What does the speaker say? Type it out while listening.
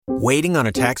Waiting on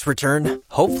a tax return?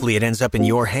 Hopefully it ends up in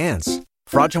your hands.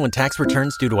 Fraudulent tax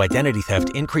returns due to identity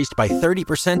theft increased by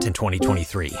 30% in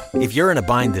 2023. If you're in a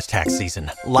bind this tax season,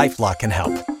 LifeLock can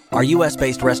help. Our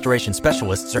U.S.-based restoration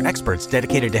specialists are experts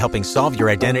dedicated to helping solve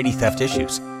your identity theft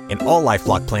issues. And all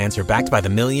LifeLock plans are backed by the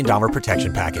 $1 Million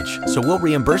Protection Package. So we'll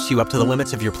reimburse you up to the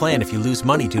limits of your plan if you lose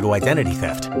money due to identity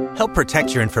theft. Help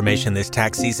protect your information this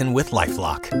tax season with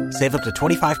LifeLock. Save up to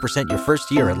 25% your first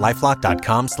year at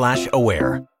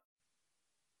LifeLock.com/aware.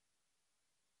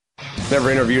 Never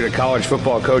interviewed a college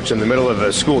football coach in the middle of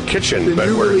a school kitchen. But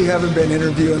you really haven't been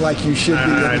interviewing like you should be.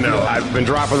 I know. I've been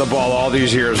dropping the ball all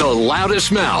these years. The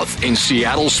loudest mouth in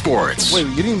Seattle sports. Wait,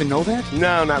 you didn't even know that?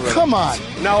 No, not really. Come on.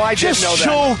 No, I didn't know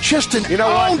that. Just an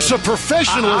ounce of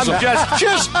professionalism.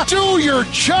 Just do your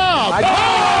job. No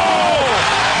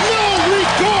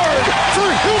regard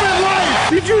for human life.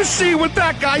 Did you see what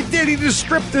that guy did? He just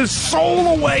stripped his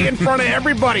soul away in front of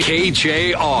everybody.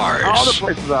 KJRs. All the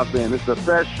places I've been. It's the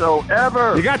best show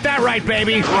ever. You got that right,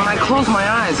 baby. When I close my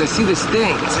eyes, I see this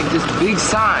thing. It's like this big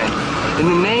sign. And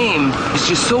the name is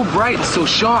just so bright and so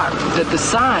sharp that the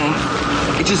sign,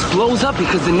 it just blows up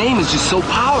because the name is just so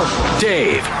powerful.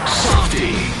 Dave,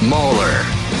 Softy, Mahler.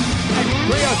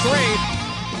 303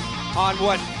 on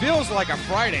what feels like a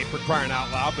Friday for crying out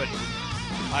loud, but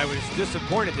I was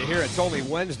disappointed to hear it's only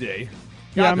Wednesday.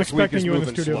 Yeah, God, I'm expecting you in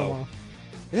the studio tomorrow.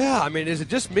 Yeah, I mean, is it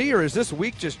just me or is this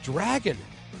week just dragging?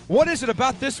 What is it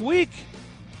about this week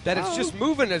that it's just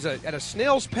moving at a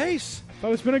snail's pace?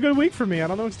 Well, it's been a good week for me. I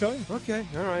don't know what to tell you. Okay,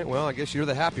 all right. Well, I guess you're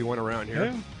the happy one around here.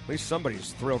 Yeah. At least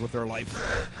somebody's thrilled with their life.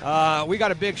 We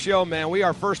got a big show, man. We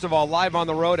are, first of all, live on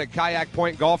the road at Kayak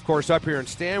Point Golf Course up here in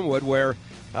Stanwood, where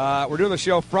we're doing the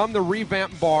show from the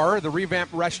revamped bar, the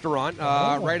revamped restaurant,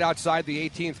 right outside the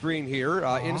 18th green here,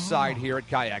 inside here at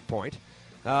Kayak Point.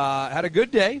 Had a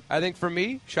good day, I think, for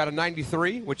me. Shot a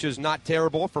 93, which is not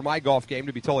terrible for my golf game,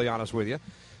 to be totally honest with you.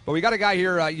 But we got a guy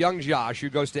here, young Josh, who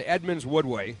goes to Edmonds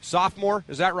Woodway. Sophomore,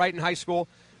 is that right, in high school?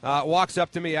 Walks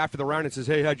up to me after the round and says,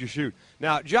 "Hey, how'd you shoot?"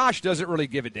 Now, Josh doesn't really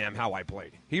give a damn how I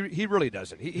played. He really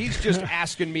doesn't. He's just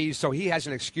asking me so he has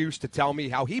an excuse to tell me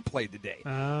how he played today.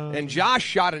 And Josh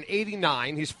shot an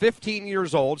 89. He's 15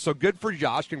 years old, so good for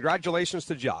Josh. Congratulations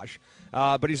to Josh.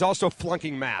 But he's also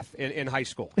flunking math in high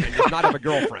school and does not have a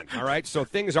girlfriend, all right? So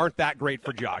things aren't that great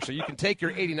for Josh. So you can take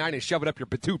your 89 and shove it up your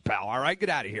patoot, pal, all right? Get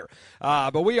out of here.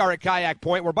 But we are at Kayak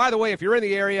Point, where, by the way, if you're in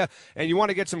the area and you want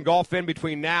to get some golf in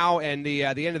between now and the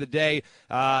end of the day,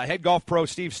 head golf pro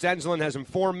Steve Stenslin has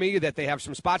informed me that they have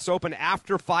some spots open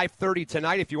after 5:30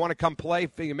 tonight. If you want to come play,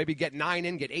 maybe get 9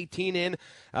 in, get 18 in.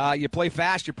 You play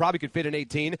fast, you probably could fit in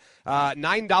 18.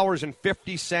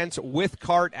 $9.50 with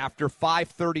cart after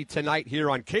 5:30 tonight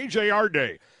here on KJR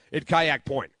Day at Kayak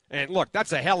Point. And look,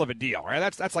 that's a hell of a deal, right?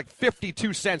 That's like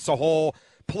 52 cents a hole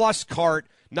plus cart.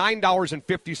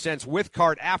 $9.50 with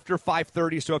cart after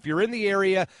 5:30. So if you're in the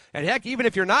area, and heck, even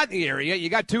if you're not in the area, you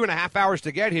got 2.5 hours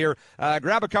to get here.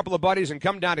 Grab a couple of buddies and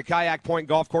come down to Kayak Point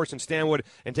Golf Course in Stanwood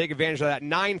and take advantage of that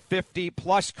 $9.50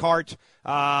 plus cart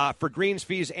for greens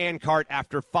fees and cart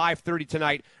after 5:30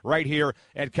 tonight right here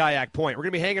at Kayak Point. We're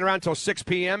going to be hanging around until 6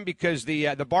 p.m. because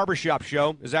the barbershop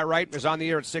show, is that right, is on the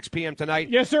air at 6 p.m. tonight.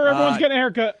 Yes, sir. Everyone's getting a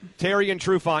haircut. Terry and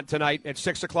Trufant tonight at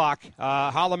 6 o'clock.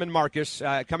 Holloman Marcus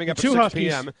coming up at 6 Huskies.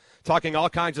 p.m. Talking all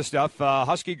kinds of stuff.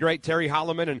 Husky great Terry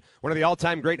Holloman and one of the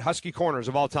all-time great Husky corners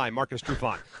of all time, Marcus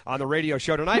Trufant, on the radio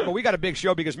show tonight. But we got a big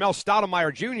show because Mel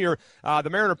Stottlemyre Jr., the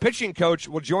Mariner pitching coach,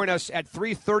 will join us at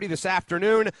 3:30 this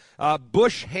afternoon.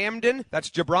 Bush Hamden, that's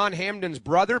Jabron Hamden's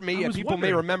brother. People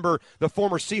may remember the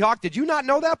former Seahawk. Did you not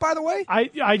know that, by the way?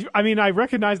 I mean, I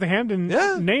recognized the Hamden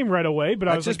name right away, but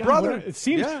that's I was his like, brother.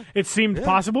 It seemed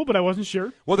possible, but I wasn't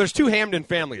sure. Well, there's two Hamden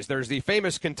families. There's the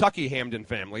famous Kentucky Hamden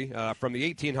family from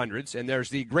the 1800s, and there's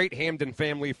the great Hamden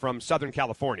family from Southern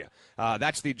California.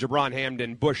 That's the Jabron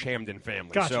Hamden, Bush Hamden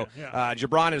family. Gotcha, So yeah.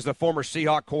 Jabron is the former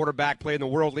Seahawk quarterback, played in the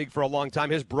World League for a long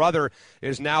time. His brother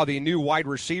is now the new wide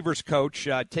receivers coach,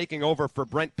 taking over for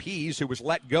Brent Pease, who was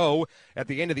let go at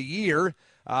the end of the year.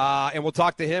 And we'll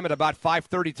talk to him at about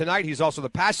 5:30 tonight. He's also the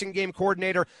passing game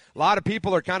coordinator. A lot of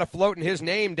people are kind of floating his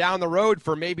name down the road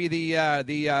for maybe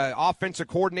the offensive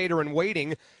coordinator in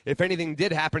waiting if anything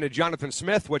did happen to Jonathan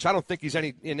Smith, which I don't think he's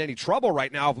in any trouble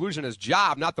right now of losing his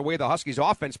job, not the way the Huskies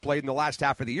offense played in the last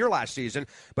half of the year last season.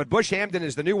 But Bush Hamden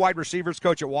is the new wide receivers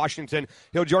coach at Washington.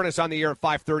 He'll join us on the air at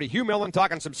 5:30. Hugh Millen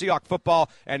talking some Seahawk football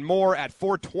and more at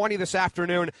 4:20 this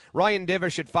afternoon. Ryan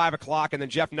Divish at 5 o'clock, and then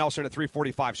Jeff Nelson at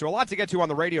 3:45. So a lot to get to on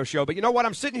the radio show. But you know what?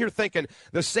 I'm sitting here thinking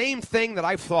the same thing that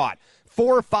I've thought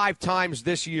 4 or 5 times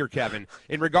this year, Kevin,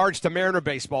 in regards to Mariner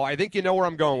baseball. I think you know where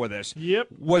I'm going with this. Yep.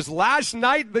 Was last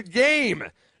night the game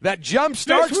that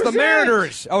jump-starts the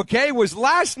Mariners, okay? Was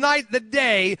last night the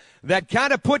day that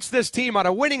kind of puts this team on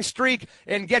a winning streak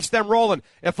and gets them rolling?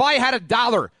 If I had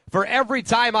 $1 for every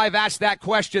time I've asked that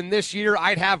question this year,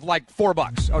 I'd have like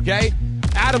 $4, okay?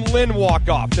 Adam Lynn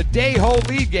walk-off, the Day-Ho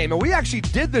league game. And we actually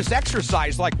did this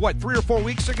exercise 3 or 4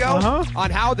 weeks ago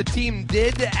on how the team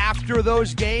did after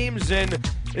those games, and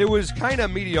it was kind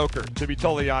of mediocre, to be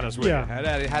totally honest with you.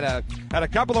 Had a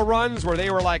couple of runs where they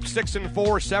were like 6-4,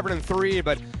 7-3,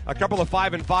 but a couple of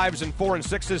 5-5s and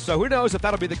 4-6s. So who knows if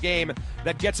that'll be the game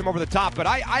that gets them over the top. But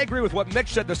I agree with what Mitch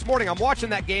said this morning. I'm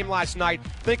watching that game last night,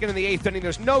 thinking in the 8th inning,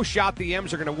 there's no shot the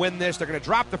M's are going to win this. They're going to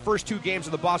drop the first 2 games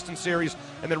of the Boston series,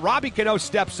 and then Robbie Cano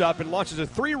steps up and launches a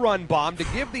 3-run bomb to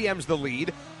give the M's the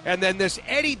lead. And then this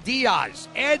Eddie Diaz,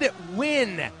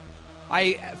 Edwin.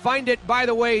 I find it, by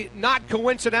the way, not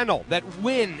coincidental that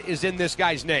win is in this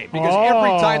guy's name, because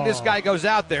every time this guy goes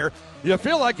out there, you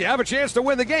feel like you have a chance to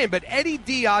win the game. But Eddie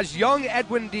Diaz, young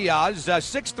Edwin Diaz,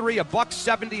 6'3",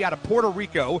 $170 out of Puerto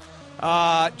Rico,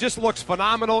 just looks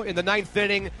phenomenal in the 9th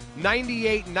inning.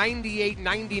 98,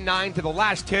 99 to the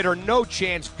last hitter. No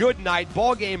chance. Good night.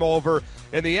 Ball game over.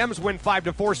 And the M's win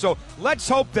 5-4. So let's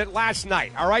hope that last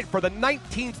night, all right, for the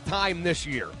 19th time this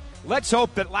year, let's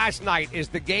hope that last night is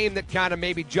the game that kind of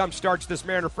maybe jump-starts this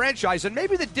Mariner franchise. And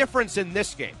maybe the difference in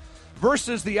this game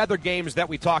versus the other games that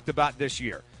we talked about this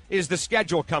year is the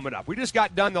schedule coming up. We just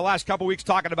got done the last couple weeks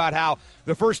talking about how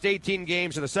the first 18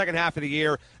 games of the second half of the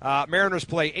year, Mariners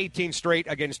play 18 straight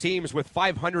against teams with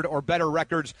 500 or better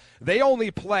records. They only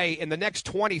play in the next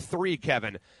 23,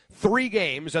 Kevin, 3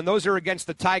 games, and those are against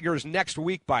the Tigers next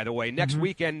week, by the way. Next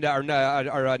weekend, or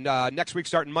next week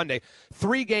starting Monday.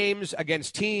 3 games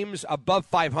against teams above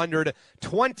 500.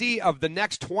 20 of the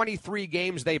next 23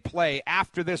 games they play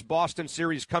after this Boston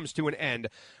series comes to an end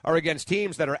are against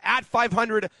teams that are at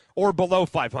 500 or below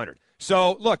 500.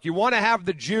 So, look, you want to have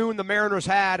the June the Mariners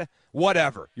had,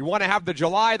 whatever. You want to have the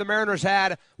July the Mariners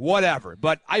had, whatever.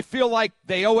 But I feel like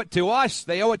they owe it to us,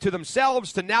 they owe it to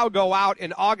themselves to now go out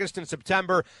in August and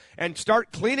September and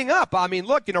start cleaning up. I mean,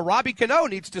 look, Robbie Cano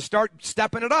needs to start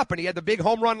stepping it up, and he had the big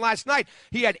home run last night.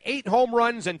 He had 8 home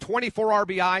runs and 24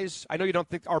 RBIs. I know you don't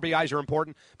think RBIs are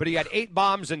important, but he had 8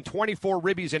 bombs and 24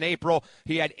 ribbies in April.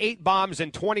 He had 8 bombs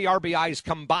and 20 RBIs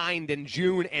combined in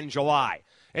June and July.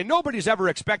 And nobody's ever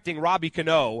expecting Robbie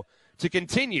Cano to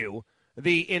continue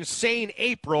the insane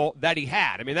April that he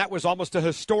had. I mean, that was almost a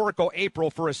historical April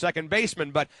for a second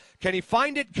baseman, but can he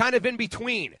find it kind of in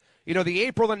between? The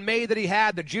April and May that he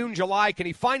had, the June, July, can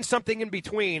he find something in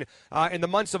between in the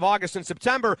months of August and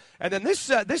September? And then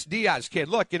this Diaz kid,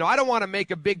 look, I don't want to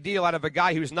make a big deal out of a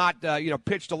guy who's not,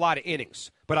 pitched a lot of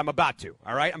innings, but I'm about to,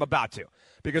 all right? I'm about to.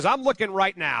 Because I'm looking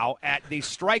right now at the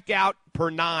strikeout per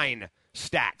 9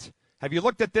 stat. Have you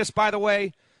looked at this, by the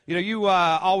way? You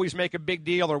always make a big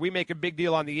deal, or we make a big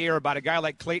deal on the air about a guy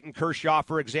like Clayton Kershaw,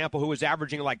 for example, who was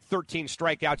averaging like 13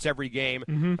 strikeouts every game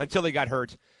until he got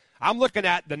hurt. I'm looking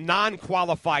at the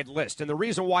non-qualified list, and the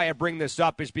reason why I bring this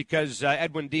up is because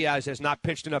Edwin Diaz has not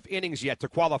pitched enough innings yet to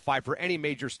qualify for any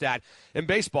major stat in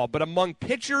baseball. But among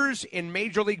pitchers in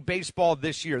Major League Baseball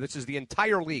this year, this is the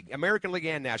entire league, American League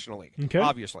and National League,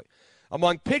 obviously.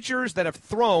 Among pitchers that have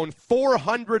thrown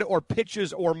 400 or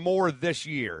pitches or more this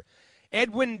year,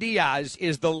 Edwin Diaz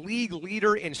is the league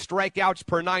leader in strikeouts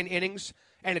per 9 innings,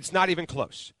 and it's not even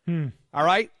close. All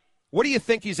right? What do you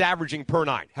think he's averaging per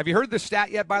 9? Have you heard this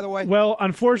stat yet, by the way? Well,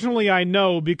 unfortunately, I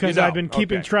know because I've been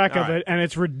keeping track of it, and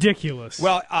it's ridiculous.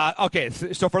 Well, okay,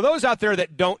 so for those out there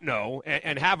that don't know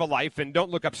and have a life and don't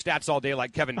look up stats all day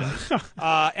like Kevin does,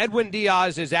 Edwin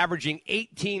Diaz is averaging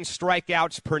 18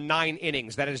 strikeouts per 9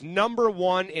 innings. That is number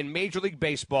 1 in Major League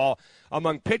Baseball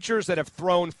among pitchers that have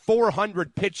thrown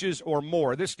 400 pitches or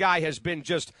more. This guy has been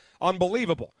just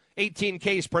unbelievable. 18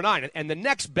 Ks per 9. And the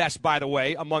next best, by the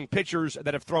way, among pitchers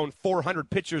that have thrown 400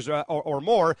 pitches or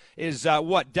more is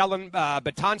Dellin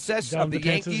Betances of the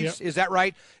Yankees. Yep. Is that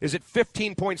right? Is it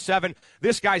 15.7?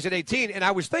 This guy's at 18. And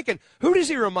I was thinking, who does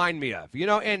he remind me of?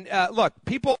 And look,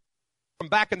 people from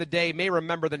back in the day may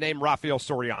remember the name Rafael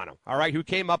Soriano, all right, who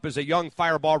came up as a young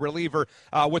fireball reliever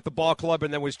with the ball club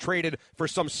and then was traded for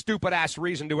some stupid-ass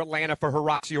reason to Atlanta for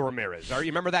Horacio Ramirez. All right,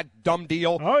 you remember that dumb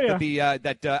deal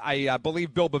that I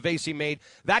believe Bill Bavasi made?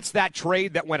 That's that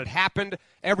trade that when it happened,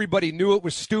 everybody knew it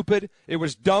was stupid. It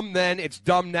was dumb then. It's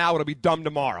dumb now. It'll be dumb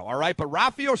tomorrow, all right? But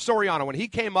Rafael Soriano, when he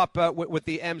came up with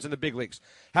the M's in the big leagues,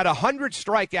 had 100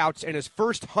 strikeouts in his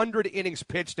first 100 innings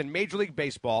pitched in Major League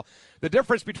Baseball. The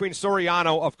difference between Soriano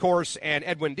Soriano, of course, and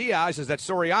Edwin Diaz is that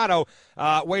Soriano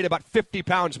weighed about 50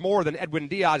 pounds more than Edwin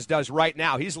Diaz does right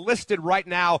now. He's listed right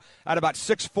now at about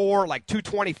 6'4", like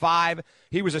 225.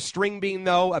 He was a string bean,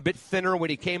 though, a bit thinner when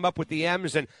he came up with the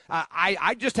M's. And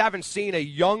I just haven't seen a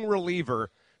young reliever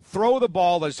throw the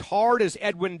ball as hard as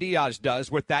Edwin Diaz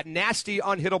does with that nasty,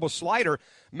 unhittable slider,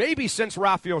 maybe since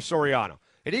Rafael Soriano.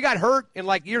 And he got hurt in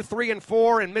like year 3 and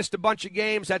 4 and missed a bunch of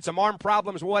games, had some arm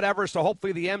problems, whatever. So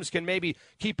hopefully the M's can maybe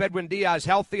keep Edwin Diaz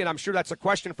healthy. And I'm sure that's a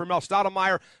question for Mel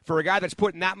Stottlemyre, for a guy that's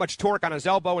putting that much torque on his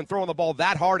elbow and throwing the ball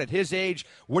that hard at his age.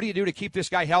 What do you do to keep this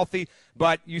guy healthy?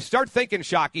 But you start thinking,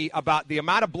 Shockey, about the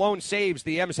amount of blown saves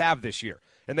the M's have this year.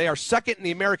 And they are second in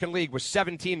the American League with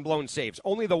 17 blown saves.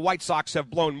 Only the White Sox have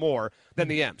blown more than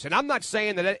the M's. And I'm not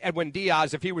saying that Edwin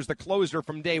Diaz, if he was the closer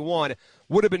from day one,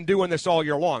 would have been doing this all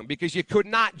year long, because you could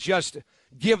not just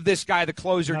give this guy the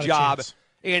closer job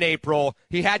in April.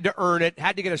 He had to earn it,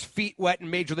 had to get his feet wet in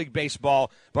Major League Baseball.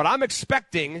 But I'm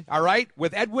expecting, all right,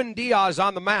 with Edwin Diaz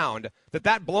on the mound,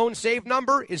 that blown save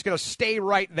number is going to stay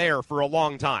right there for a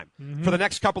long time, for the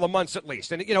next couple of months at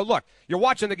least. And, look, you're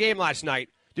watching the game last night.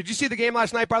 Did you see the game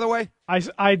last night, by the way? I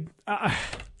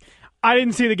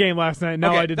didn't see the game last night. No,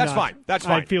 okay, I did that's not. Fine. That's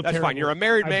fine. I feel that's terrible. fine. You're a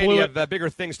married man. You have bigger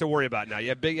things to worry about now. You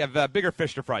have bigger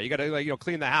fish to fry. You got to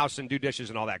clean the house and do dishes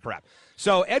and all that crap.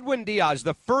 So Edwin Diaz,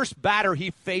 the first batter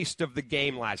he faced of the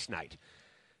game last night,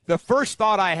 the first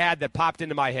thought I had that popped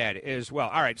into my head is, well,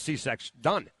 all right, C-Sec's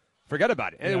done. Forget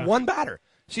about it. And one batter.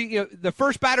 See, the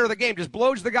first batter of the game just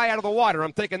blows the guy out of the water.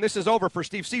 I'm thinking this is over for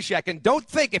Steve Cishek. And don't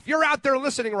think, if you're out there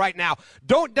listening right now,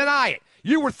 don't deny it.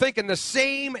 You were thinking the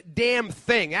same damn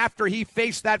thing after he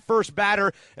faced that first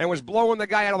batter and was blowing the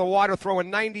guy out of the water, throwing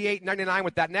 98, 99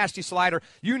 with that nasty slider.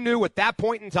 You knew at that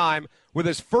point in time, with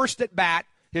his first at bat,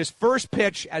 his first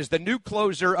pitch as the new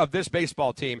closer of this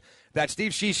baseball team, that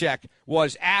Steve Cishek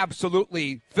was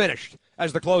absolutely finished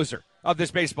as the closer of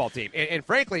this baseball team. And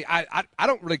frankly, I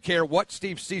don't really care what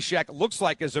Steve Cishek looks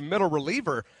like as a middle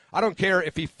reliever. I don't care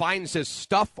if he finds his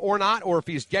stuff or not, or if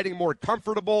he's getting more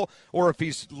comfortable, or if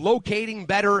he's locating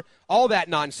better, all that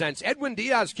nonsense. Edwin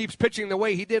Diaz keeps pitching the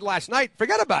way he did last night.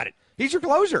 Forget about it. He's your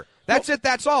closer. That's it.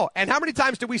 That's all. And how many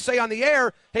times do we say on the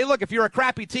air, hey, look, if you're a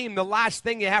crappy team, the last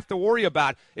thing you have to worry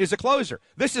about is a closer.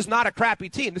 This is not a crappy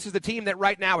team. This is the team that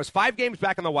right now is 5 games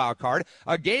back in the wild card,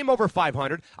 a game over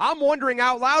 500. I'm wondering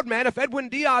out loud, man, if Edwin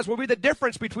Diaz will be the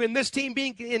difference between this team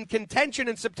being in contention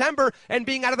in September and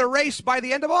being out of the race by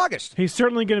the end of August. He's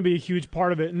certainly going to be a huge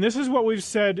part of it. And this is what we've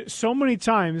said so many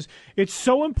times. It's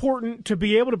so important to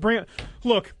be able to bring it.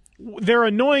 Look, they're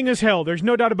annoying as hell. There's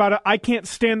no doubt about it. I can't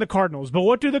stand the Cardinals. But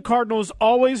what do the Cardinals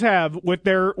always have with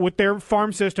their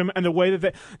farm system and the way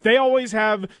that they always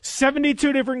have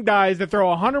 72 different guys that throw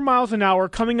 100 miles an hour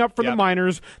coming up for the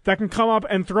minors that can come up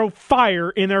and throw fire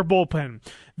in their bullpen.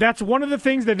 That's one of the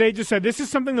things that they just said, this is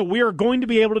something that we are going to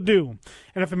be able to do.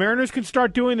 And if the Mariners can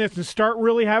start doing this and start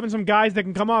really having some guys that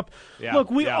can come up, look,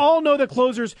 we all know that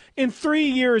closers, in 3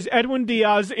 years, Edwin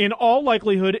Diaz, in all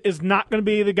likelihood, is not going to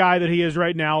be the guy that he is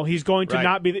right now. He's going to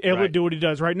not be able to do what he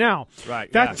does right now.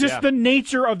 That's just the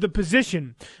nature of the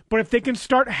position. But if they can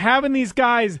start having these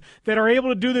guys that are able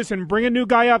to do this and bring a new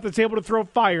guy up that's able to throw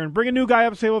fire and bring a new guy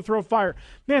up that's able to throw fire,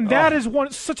 man, that is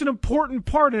such an important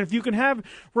part. And if you can have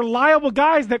reliable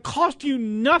guys that cost you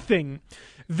nothing,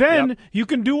 then you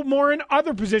can do more in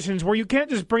other positions where you can't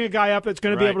just bring a guy up that's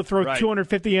going to be able to throw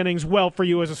 250 innings well for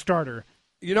you as a starter.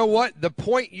 You know what? The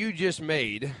point you just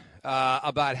made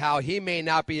about how he may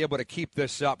not be able to keep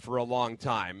this up for a long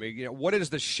time. What is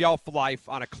the shelf life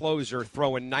on a closer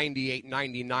throwing 98,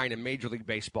 99 in Major League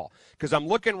Baseball? Because I'm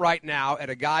looking right now at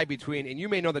a guy between, and you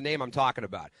may know the name I'm talking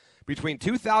about, between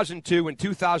 2002 and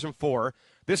 2004,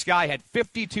 this guy had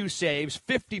 52 saves,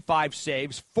 55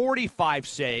 saves, 45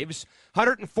 saves,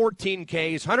 114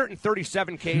 Ks,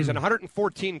 137 Ks, and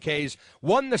 114 Ks.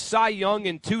 Won the Cy Young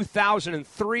in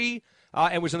 2003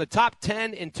 and was in the top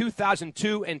 10 in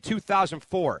 2002 and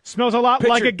 2004. Smells a lot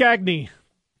like a Gagne.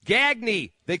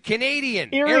 Gagne, the Canadian.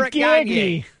 Eric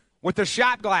Gagne. With the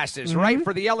shot glasses, right,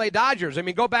 for the L.A. Dodgers. I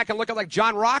mean, go back and look at, like,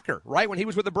 John Rocker, right, when he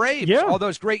was with the Braves. All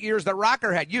those great years that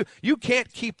Rocker had. You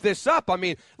can't keep this up. I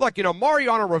mean, look,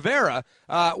 Mariano Rivera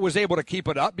was able to keep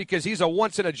it up because he's a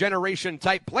once-in-a-generation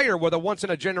type player with a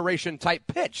once-in-a-generation type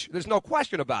pitch. There's no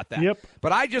question about that.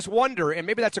 But I just wonder, and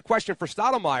maybe that's a question for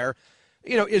Stottlemyre,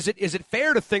 is it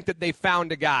fair to think that they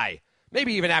found a guy?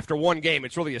 Maybe even after one game,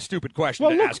 it's really a stupid question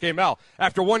to ask. Hey, Mel,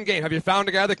 after one game, have you found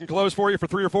a guy that can close for you for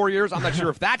 3 or 4 years? I'm not sure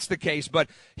if that's the case, but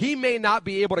he may not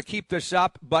be able to keep this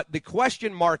up. But the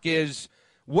question mark is,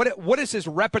 what is his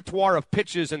repertoire of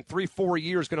pitches in 3-4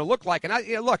 years going to look like? And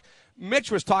look,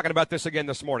 Mitch was talking about this again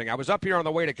this morning. I was up here on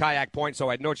the way to Kayak Point, so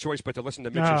I had no choice but to listen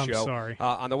to Mitch's show. Sorry.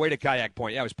 On the way to Kayak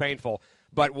Point. Yeah, it was painful.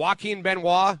 But Joaquin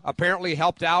Benoit apparently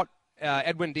helped out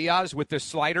Edwin Diaz with this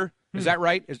slider. Is that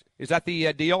right? Is that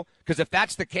the deal? Because if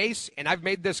that's the case, and I've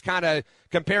made this kind of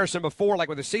comparison before, like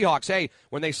with the Seahawks, hey,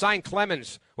 when they signed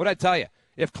Clemens, what did I tell you?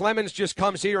 If Clemens just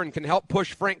comes here and can help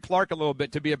push Frank Clark a little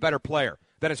bit to be a better player,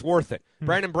 then it's worth it.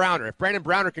 Brandon Browner, if Brandon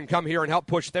Browner can come here and help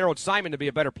push Tharold Simon to be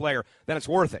a better player, then it's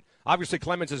worth it. Obviously,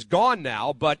 Clemens is gone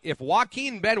now, but if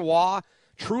Joaquin Benoit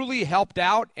truly helped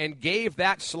out and gave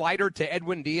that slider to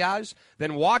Edwin Diaz,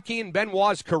 then Joaquin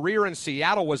Benoit's career in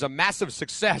Seattle was a massive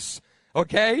success,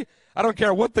 okay? I don't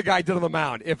care what the guy did on the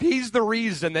mound. If he's the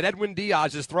reason that Edwin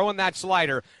Diaz is throwing that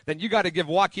slider, then you got to give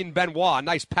Joaquin Benoit a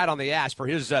nice pat on the ass for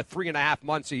his 3.5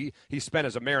 months he spent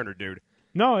as a Mariner, dude.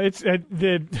 No, it's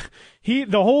the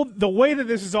way that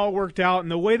this has all worked out,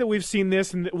 and the way that we've seen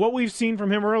this, and what we've seen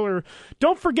from him earlier.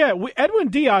 Don't forget, Edwin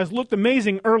Diaz looked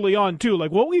amazing early on too.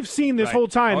 Like what we've seen this whole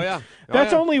time. Oh, yeah.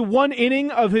 That's only one inning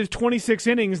of his 26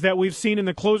 innings that we've seen in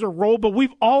the closer role. But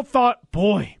we've all thought,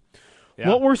 boy,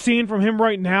 what we're seeing from him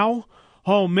right now.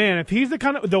 Oh man, if he's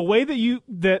the way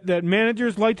that that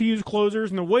managers like to use closers,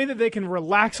 and the way that they can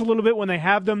relax a little bit when they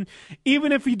have them,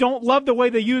 even if you don't love the way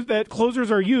that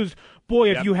closers are used, boy,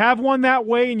 if you have one that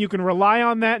way and you can rely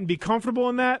on that and be comfortable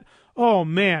in that, oh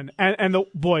man, and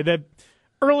the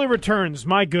early returns,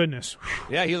 my goodness.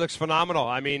 Yeah, he looks phenomenal.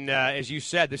 I mean, as you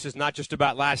said, this is not just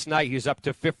about last night. He's up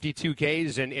to 52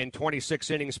 Ks in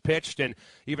 26 innings pitched, and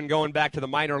even going back to the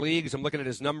minor leagues, I'm looking at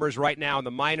his numbers right now in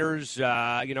the minors.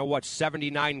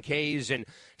 79 Ks in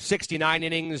 69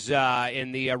 innings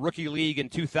in the rookie league in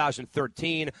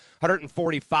 2013,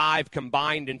 145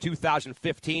 combined in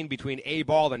 2015 between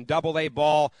A-ball and double-A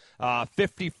ball,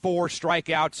 54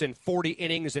 strikeouts in 40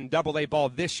 innings in double-A ball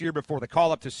this year before the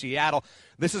call-up to Seattle.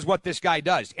 This is what this guy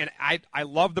does. And I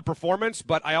love the performance,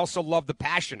 but I also love the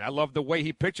passion. I love the way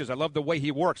he pitches. I love the way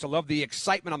he works. I love the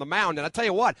excitement on the mound. And I'll tell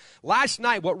you what, last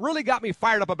night, what really got me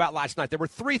fired up about last night, there were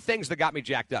 3 things that got me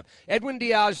jacked up. Edwin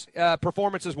Diaz's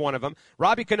performance is one of them.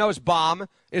 Robbie Cano's bomb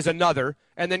is another.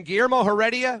 And then Guillermo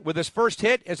Heredia with his first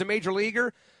hit as a major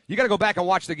leaguer. You got to go back and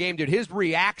watch the game, dude. His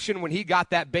reaction when he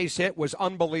got that base hit was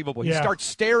unbelievable. He starts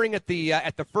staring at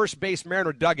the first base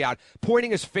Mariner dugout,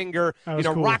 pointing his finger, cool.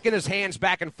 Rocking his hands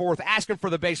back and forth, asking for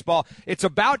the baseball. It's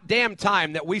about damn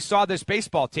time that we saw this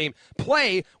baseball team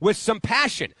play with some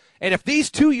passion. And if these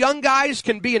 2 young guys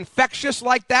can be infectious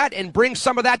like that and bring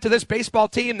some of that to this baseball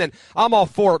team, then I'm all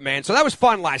for it, man. So that was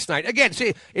fun last night. Again,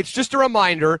 see, it's just a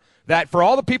reminder that for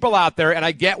all the people out there, and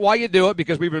I get why you do it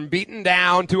because we've been beaten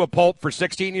down to a pulp for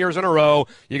 16 years in a row.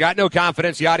 You got no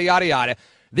confidence, yada, yada, yada.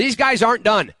 These guys aren't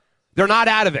done. They're not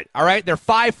out of it, all right? They're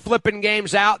 5 flipping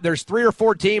games out. There's 3 or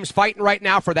 4 teams fighting right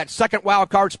now for that second wild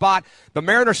card spot. The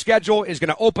Mariners' schedule is going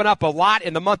to open up a lot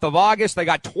in the month of August. They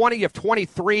got 20 of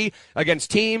 23 against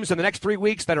teams in the next 3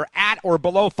 weeks that are at or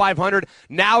below 500.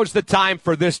 Now's the time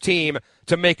for this team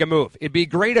to make a move. It'd be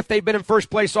great if they'd been in first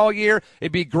place all year.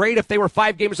 It'd be great if they were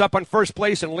 5 games up on first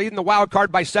place and leading the wild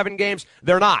card by 7 games.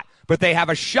 They're not. But they have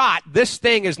a shot. This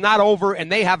thing is not over,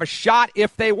 and they have a shot,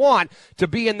 if they want, to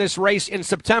be in this race in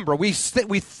September. We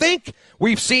think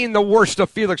we've seen the worst of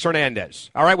Felix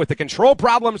Hernandez, all right, with the control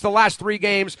problems the last 3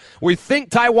 games. We think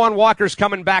Taijuan Walker's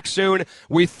coming back soon.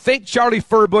 We think Charlie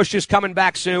Furbush is coming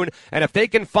back soon. And if they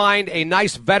can find a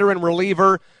nice veteran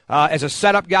reliever as a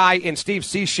setup guy in Steve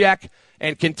Cishek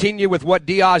and continue with what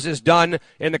Diaz has done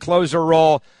in the closer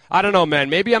role, I don't know, man.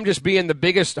 Maybe I'm just being the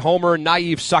biggest homer,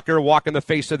 naive sucker walking the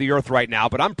face of the earth right now,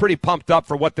 but I'm pretty pumped up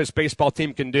for what this baseball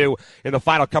team can do in the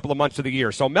final couple of months of the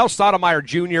year. So Mel Stottlemyre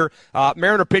Jr.,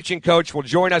 Mariner pitching coach, will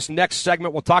join us next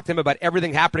segment. We'll talk to him about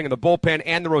everything happening in the bullpen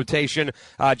and the rotation.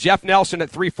 Jeff Nelson at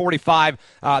 3:45.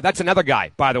 That's another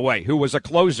guy, by the way, who was a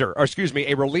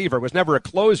reliever. Was never a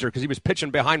closer because he was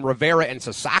pitching behind Rivera and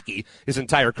Sasaki his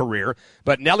entire career.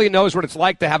 But Nelly knows what it's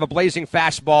like to have a blazing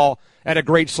fastball and a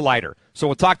great slider. So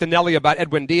we'll talk to Nelly about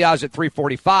Edwin Diaz at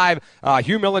 3:45.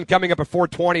 Hugh Millen coming up at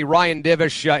 4:20. Ryan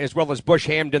Divish, as well as Bush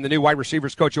Hamden, the new wide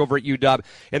receivers coach over at UW,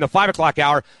 in the 5 o'clock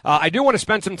hour. I do want to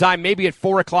spend some time, maybe at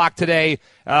 4 o'clock today,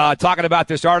 talking about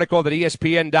this article that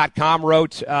ESPN.com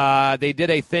wrote. They did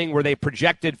a thing where they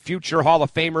projected future Hall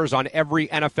of Famers on every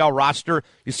NFL roster.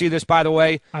 You see this, by the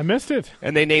way? I missed it.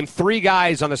 And they named 3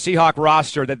 guys on the Seahawk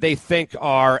roster that they think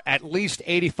are at least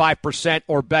 85%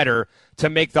 or better to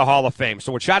make the Hall of Fame.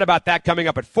 So we'll chat about that coming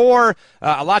up at 4.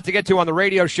 A lot to get to on the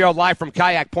radio show, live from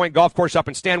Kayak Point Golf Course up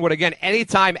in Stanwood. Again,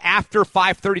 anytime after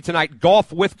 5:30 tonight,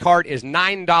 golf with cart is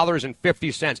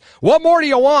 $9.50. What more do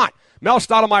you want? Mel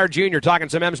Stottlemyre Jr. talking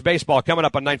some M's baseball coming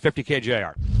up on 950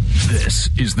 KJR.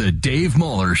 This is the Dave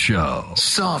Mahler Show.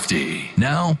 Softy.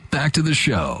 Now, back to the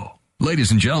show. Ladies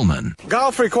and gentlemen.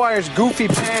 Golf requires goofy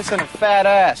pants and a fat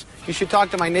ass. You should talk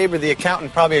to my neighbor, the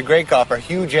accountant, probably a great golfer,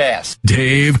 huge ass.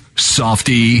 Dave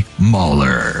Softy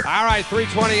Mahler. All right,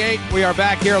 3:28. We are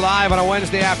back here live on a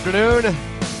Wednesday afternoon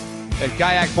at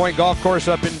Kayak Point Golf Course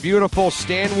up in beautiful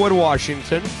Stanwood,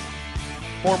 Washington.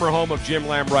 Former home of Jim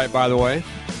Lambright, by the way.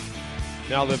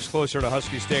 Now lives closer to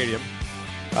Husky Stadium.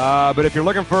 But if you're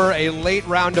looking for a late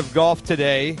round of golf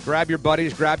today, grab your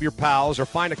buddies, grab your pals, or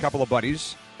find a couple of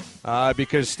buddies.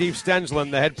 Because Steve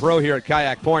Stensland, the head pro here at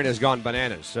Kayak Point, has gone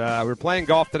bananas. We're playing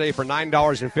golf today for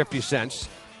 $9.50.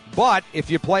 But if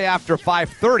you play after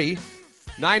 5:30,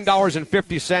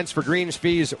 $9.50 for greens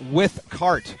fees with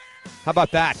cart. How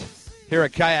about that here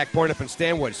at Kayak Point up in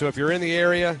Stanwood? So if you're in the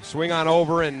area, swing on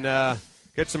over and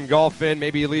get some golf in.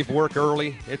 Maybe you leave work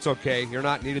early. It's okay. You're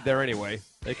not needed there anyway.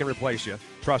 They can replace you.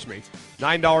 Trust me.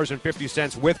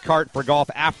 $9.50 with cart for golf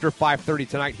after 5:30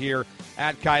 tonight here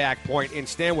at Kayak Point in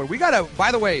Stanwood. We got to,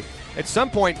 by the way, at some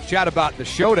point chat about the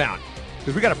showdown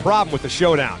because we got a problem with the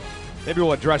showdown. Maybe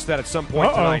we'll address that at some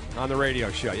point tonight on the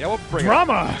radio show. Yeah, we'll bring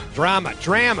drama for your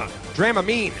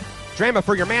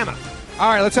mama. All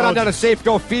right, let's head on down to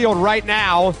Safeco Field right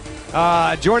now.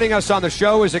 Joining us on the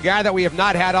show is a guy that we have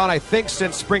not had on, I think,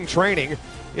 since spring training.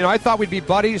 You know, I thought we'd be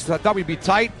buddies. I thought we'd be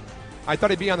tight. I thought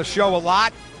he'd be on the show a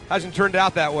lot. Hasn't turned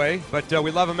out that way, but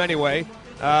we love him anyway.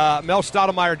 Mel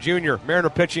Stottlemyre Jr., Mariner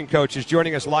pitching coach, is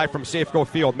joining us live from Safeco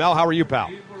Field. Mel, how are you, pal?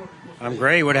 I'm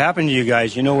great. What happened to you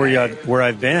guys? You know where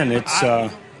I've been. It's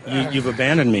you've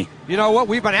abandoned me. You know what?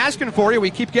 We've been asking for you.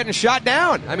 We keep getting shot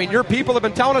down. I mean, your people have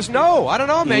been telling us no. I don't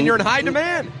know, man. You're in high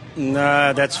demand.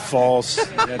 Nah, that's false.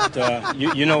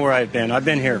 You know where I've been. I've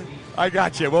been here. I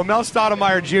got you. Well, Mel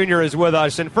Stottlemyre Jr. is with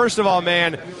us. And first of all,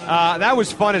 man, that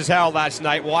was fun as hell last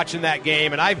night watching that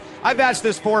game. And I've asked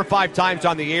this 4 or 5 times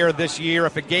on the air this year,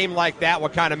 if a game like that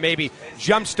would kind of maybe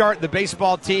jumpstart the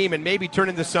baseball team and maybe turn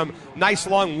into some nice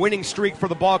long winning streak for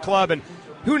the ball club. And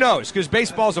who knows, because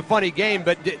baseball's a funny game.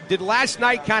 But did last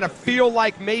night kind of feel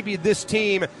like maybe this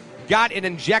team got an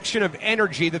injection of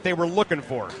energy that they were looking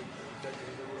for?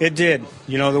 It did.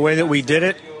 You know, the way that we did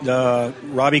it,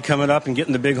 Robbie coming up and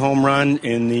getting the big home run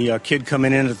and the kid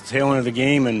coming in at the tail end of the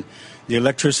game and the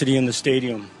electricity in the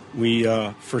stadium, we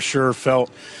for sure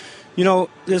felt, you know,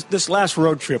 this last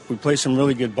road trip, we played some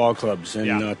really good ball clubs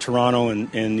in Toronto and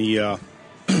the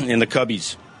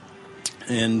Cubbies.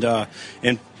 And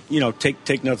you know,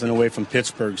 take nothing away from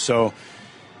Pittsburgh. So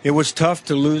it was tough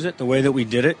to lose it the way that we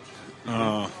did it.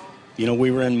 You know,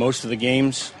 we were in most of the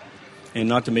games. And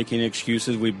not to make any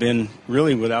excuses, we've been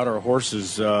really without our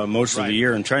horses most of the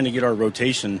year and trying to get our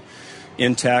rotation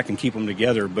intact and keep them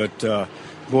together. But,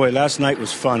 boy, last night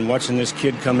was fun. Watching this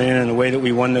kid come in and the way that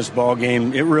we won this ball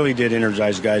game, it really did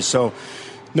energize guys. So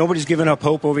nobody's giving up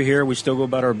hope over here. We still go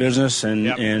about our business,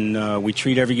 and we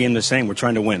treat every game the same. We're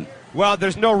trying to win. Well,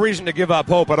 there's no reason to give up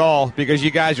hope at all because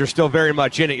you guys are still very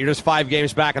much in it. You're just 5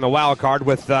 games back in the wild card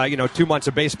with 2 months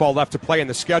of baseball left to play and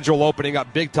the schedule opening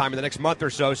up big time in the next month or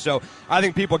so. So I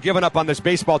think people giving up on this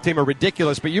baseball team are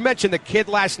ridiculous. But you mentioned the kid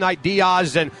last night,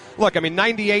 Diaz, and look, I mean,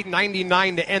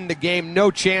 98-99 to end the game. No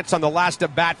chance on the last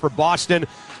at bat for Boston.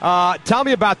 Tell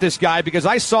me about this guy because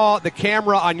I saw the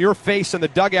camera on your face in the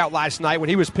dugout last night when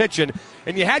he was pitching,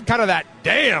 and you had kind of that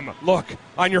damn look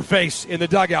on your face in the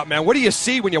dugout, man. What do you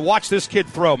see when you watch this kid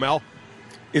throw, Mel?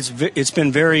 It's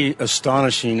been very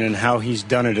astonishing in how he's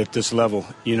done it at this level.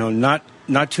 You know,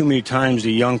 not too many times do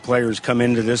young players come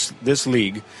into this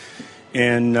league,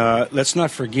 and let's not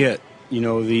forget, you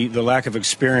know, the lack of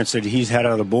experience that he's had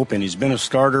out of the bullpen. He's been a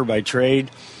starter by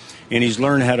trade, and he's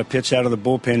learned how to pitch out of the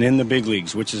bullpen in the big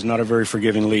leagues, which is not a very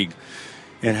forgiving league.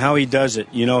 And how he does it,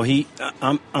 you know,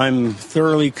 I'm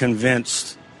thoroughly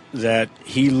convinced that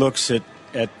he looks at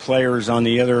players on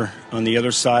the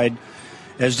other side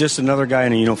as just another guy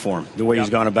in a uniform. The way he's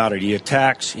gone about it, he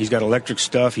attacks. He's got electric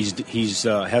stuff. He's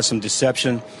has some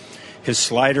deception. His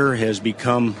slider has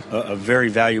become a very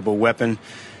valuable weapon.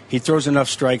 He throws enough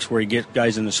strikes where he gets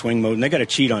guys in the swing mode, and they got to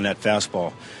cheat on that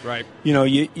fastball. Right. You know,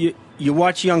 you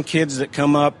watch young kids that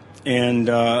come up, and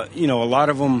you know, a lot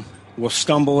of them will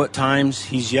stumble at times.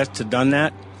 He's yet to done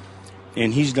that,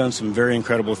 and he's done some very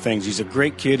incredible things. He's a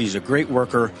great kid. He's a great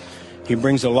worker. He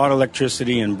brings a lot of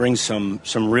electricity and brings some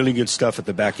really good stuff at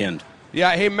the back end.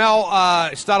 Yeah, hey, Mel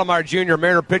Stottlemyre Jr.,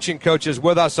 Mariner pitching coach, is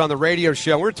with us on the radio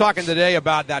show. We're talking today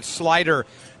about that slider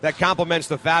that complements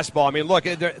the fastball. I mean, look,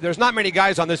 there's not many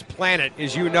guys on this planet,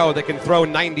 as you know, that can throw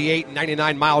 98,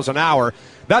 99 miles an hour.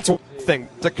 That's one thing.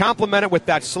 To complement it with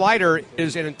that slider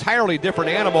is an entirely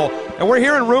different animal. And we're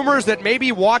hearing rumors that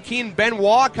maybe Joaquin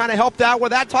Benoit kind of helped out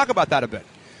with that. Talk about that a bit.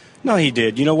 No, he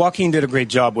did. You know, Joaquin did a great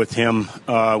job with him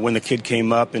when the kid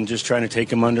came up and just trying to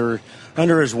take him under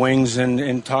his wings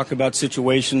and talk about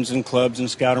situations and clubs and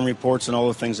scouting reports and all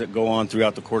the things that go on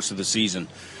throughout the course of the season.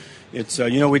 It's,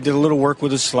 we did a little work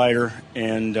with his slider,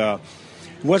 and it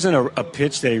wasn't a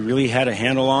pitch that he really had a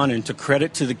handle on. And to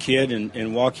credit to the kid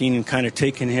and Joaquin and kind of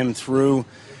taking him through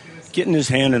getting his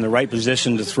hand in the right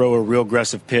position to throw a real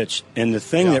aggressive pitch. And the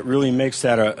thing that really makes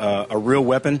that a real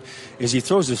weapon is he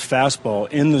throws his fastball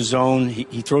in the zone.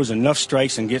 He throws enough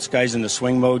strikes and gets guys into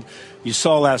swing mode. You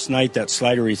saw last night that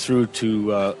slider he threw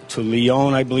to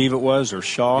Leon, I believe it was, or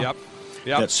Shaw. Yep.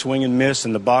 That swing and miss,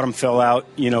 and the bottom fell out.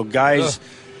 You know, guys,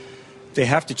 they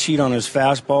have to cheat on his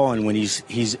fastball, and when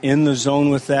he's in the zone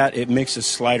with that, it makes his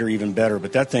slider even better.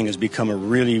 But that thing has become a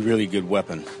really, really good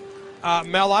weapon.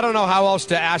 Mel, I don't know how else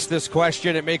to ask this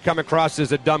question. It may come across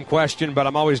as a dumb question, but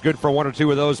I'm always good for one or two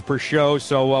of those per show,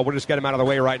 so we'll just get them out of the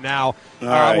way right now. All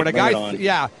right, when a guy, bring it on.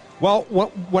 yeah, well,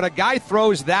 when a guy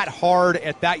throws that hard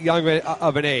at that young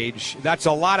of an age, that's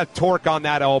a lot of torque on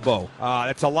that elbow.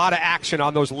 That's a lot of action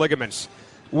on those ligaments.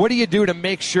 What do you do to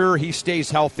make sure he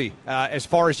stays healthy as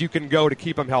far as you can go to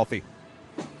keep him healthy?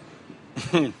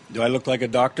 Do I look like a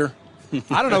doctor?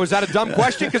 I don't know. Is that a dumb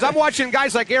question? Because I'm watching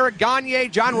guys like Eric Gagne,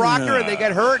 John Rocker, and they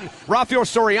get hurt, and Rafael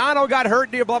Soriano got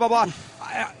hurt, blah, blah, blah.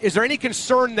 Is there any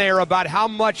concern there about how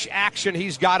much action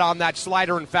he's got on that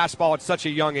slider and fastball at such a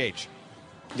young age?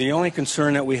 The only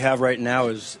concern that we have right now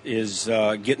is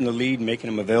getting the lead, making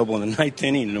him available in the ninth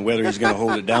inning, and whether he's going to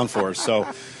hold it down for us. So,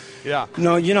 yeah.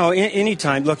 No,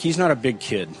 anytime. Look, he's not a big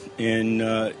kid, and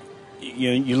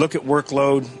you look at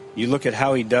workload. You look at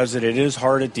how he does it. It is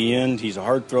hard at the end. He's a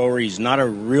hard thrower. He's not a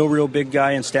real big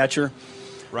guy in stature.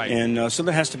 Right. And so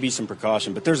there has to be some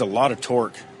precaution. But there's a lot of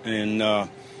torque. And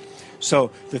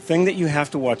so the thing that you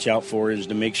have to watch out for is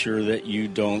to make sure that you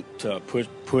don't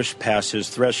push past his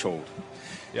threshold.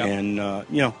 Yep.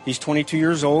 And, he's 22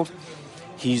 years old.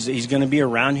 He's going to be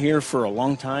around here for a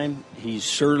long time. He's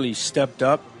surely stepped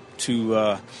up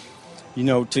to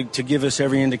give us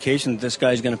every indication that this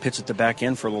guy's going to pitch at the back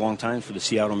end for a long time for the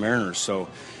Seattle Mariners. So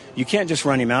you can't just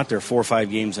run him out there 4 or 5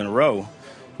 games in a row,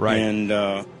 right?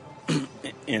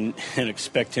 And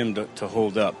expect him to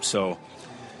hold up. So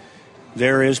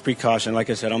there is precaution. Like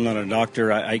I said, I'm not a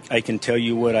doctor. I can tell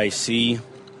you what I see.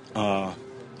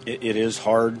 It is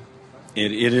hard.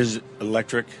 It is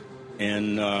electric,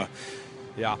 and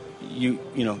you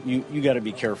got to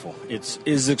be careful. It's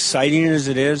as exciting as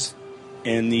it is.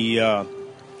 And the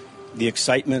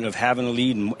excitement of having a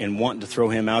lead and wanting to throw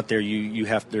him out there,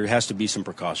 there has to be some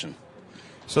precaution.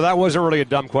 So that wasn't really a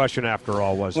dumb question after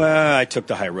all, was it? Well, I took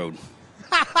the high road.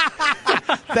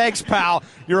 Thanks, pal.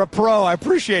 You're a pro. I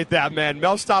appreciate that, man.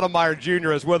 Mel Stottlemyre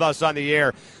Jr. is with us on the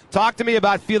air. Talk to me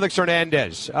about Felix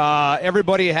Hernandez.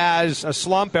 Everybody has a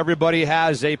slump. Everybody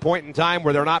has a point in time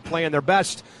where they're not playing their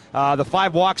best. The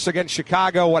 5 walks against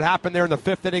Chicago, what happened there in the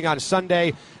 5th inning on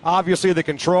Sunday. Obviously, the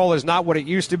control is not what it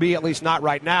used to be, at least not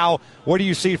right now. What do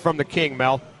you see from the King,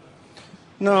 Mel?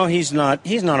 No, he's not.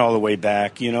 He's not all the way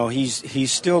back.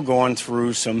 He's still going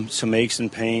through some aches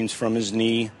and pains from his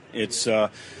knee. It's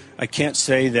I can't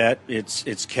say that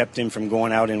it's kept him from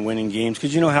going out and winning games,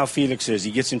 because you know how Felix is. He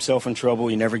gets himself in trouble.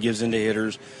 He never gives in to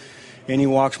hitters. And he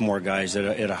walks more guys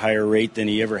at a higher rate than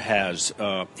he ever has.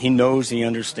 He knows, he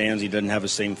understands he doesn't have the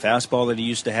same fastball that he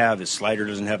used to have. His slider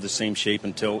doesn't have the same shape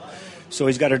and tilt. So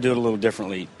he's got to do it a little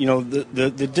differently.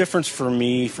 The difference for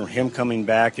me, from him coming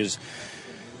back, is,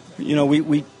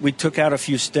 we took out a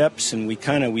few steps and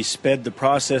we sped the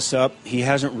process up. He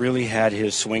hasn't really had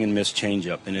his swing and miss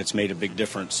changeup, and it's made a big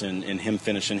difference in him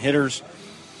finishing hitters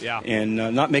and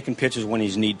not making pitches when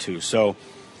he's need to. So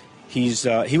he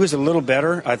was a little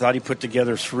better. I thought he put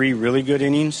together 3 really good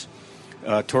innings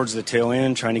towards the tail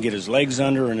end, trying to get his legs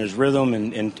under and his rhythm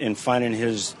and finding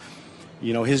his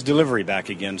delivery back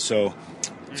again. So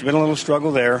it's been a little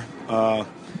struggle there.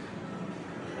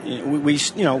 We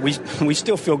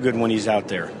still feel good when he's out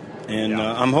there, and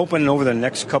I'm hoping over the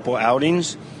next couple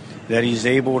outings that he's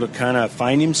able to kind of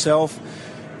find himself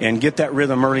and get that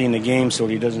rhythm early in the game, so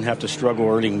he doesn't have to struggle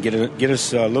early and get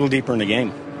us a little deeper in the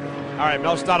game. All right,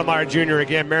 Mel Stottlemyre Jr.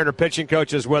 again, Mariner pitching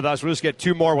coach, is with us. We'll just get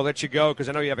 2 more. We'll let you go because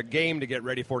I know you have a game to get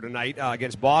ready for tonight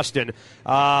against Boston.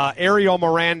 Ariel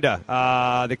Miranda,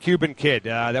 the Cuban kid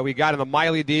that we got in the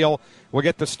Miley deal, will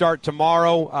get the start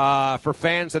tomorrow. For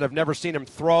fans that have never seen him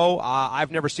throw,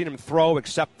 I've never seen him throw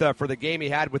except for the game he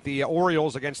had with the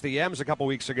Orioles against the M's a couple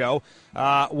weeks ago.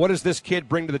 What does this kid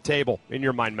bring to the table in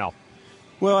your mind, Mel?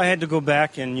 Well, I had to go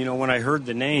back and, when I heard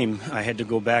the name, I had to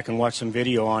go back and watch some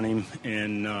video on him,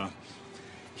 and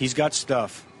he's got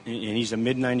stuff. And he's a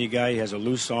mid-90 guy. He has a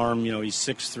loose arm. He's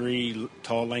 6'3",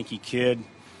 tall, lanky kid.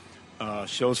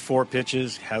 Shows 4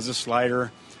 pitches, has a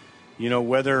slider.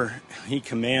 Whether he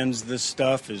commands this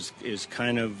stuff is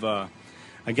kind of, I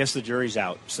guess the jury's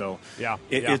out. So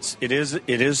it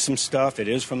is some stuff. It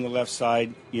is from the left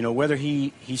side. Whether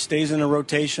he stays in a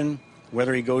rotation,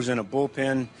 whether he goes in a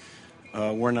bullpen,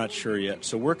 we're not sure yet.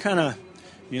 So we're kind of,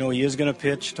 he is going to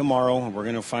pitch tomorrow, and we're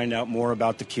going to find out more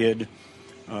about the kid.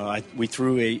 We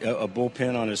threw a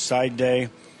bullpen on his side day,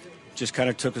 just kind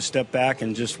of took a step back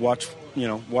and just watched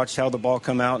how the ball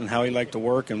come out and how he liked to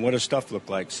work and what his stuff looked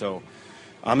like. So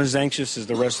I'm as anxious as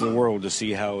the rest of the world to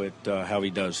see how he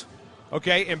does.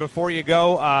 Okay, and before you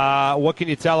go, what can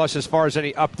you tell us as far as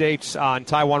any updates on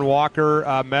Taijuan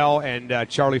Walker, Mel, and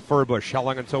Charlie Furbush? How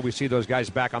long until we see those guys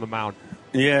back on the mound?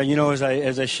 Yeah,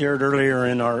 as I shared earlier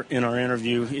in our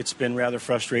interview, it's been rather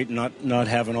frustrating not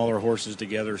having all our horses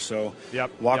together. So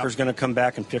Walker's going to come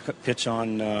back and pitch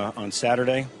on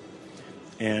Saturday,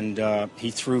 and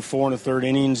he threw 4 1/3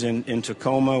 innings in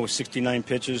Tacoma with 69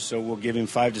 pitches. So we'll give him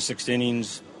 5 to 6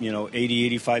 innings, 80,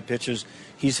 85 pitches.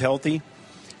 He's healthy.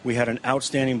 We had an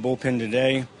outstanding bullpen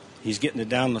today. He's getting it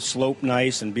down the slope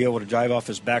nice and be able to drive off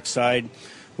his backside,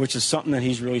 which is something that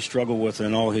he's really struggled with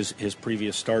in all his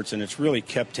previous starts, and it's really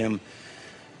kept him,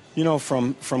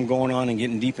 from going on and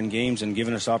getting deep in games and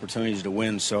giving us opportunities to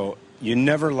win. So you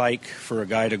never like for a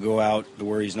guy to go out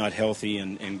where he's not healthy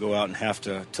and go out and have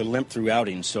to limp through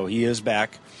outings. So he is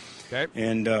back. Okay.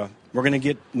 And we're going to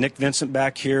get Nick Vincent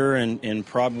back here in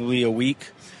probably a week,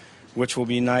 which will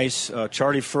be nice.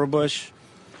 Charlie Furbush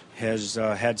has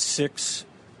had 6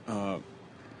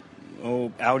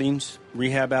 outings,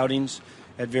 rehab outings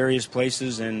at various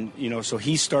places, and so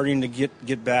he's starting to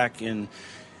get back, and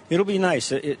it'll be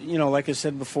nice. Like I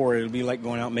said before, it'll be like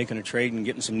going out and making a trade and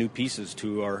getting some new pieces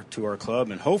to our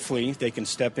club, and hopefully they can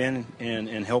step in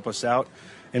and help us out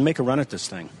and make a run at this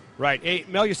thing. Right. Hey,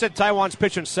 Mel, you said Taijuan's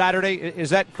pitching Saturday.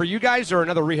 Is that for you guys or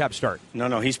another rehab start?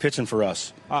 No, he's pitching for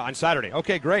us. On Saturday.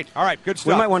 Okay, great. All right, good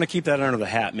stuff. We might want to keep that under the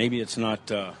hat. Maybe it's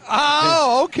not.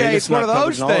 Okay. It's one of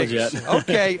those things. Yet.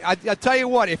 Okay. I tell you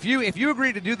what, if you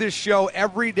agree to do this show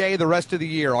every day the rest of the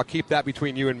year, I'll keep that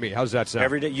between you and me. How's that sound?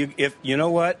 Every day. If you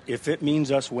know what? If it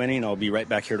means us winning, I'll be right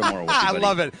back here tomorrow with you, buddy. I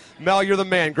love it. Mel, you're the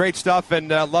man. Great stuff, and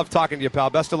love talking to you,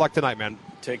 pal. Best of luck tonight, man.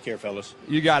 Take care, fellas.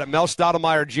 You got it. Mel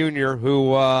Stottlemyre Jr.,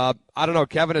 who, I don't know,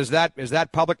 Kevin, is that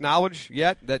public knowledge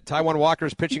yet, that Taijuan Walker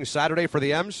is pitching Saturday for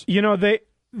the M's?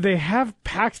 They have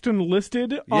Paxton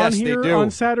listed on yes, here they do.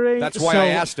 on Saturday. That's why I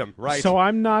asked him, right. So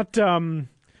I'm not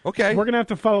okay. We're going to have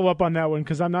to follow up on that one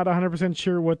because I'm not 100%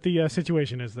 sure what the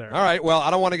situation is there. All right. Well,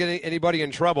 I don't want to get anybody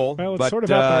in trouble. Well, it's but, sort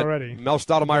of out there already. Mel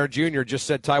Stottlemyre Jr. just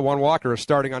said Taijuan Walker is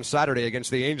starting on Saturday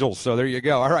against the Angels. So there you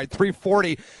go. All right,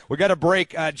 3:40. We got a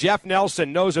break. Jeff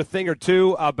Nelson knows a thing or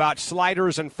two about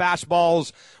sliders and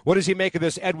fastballs. What does he make of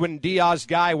this Edwin Diaz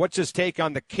guy? What's his take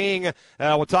on the King?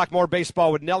 We'll talk more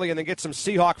baseball with Nelly and then get some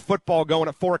Seahawk football going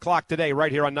at 4 o'clock today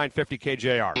right here on 950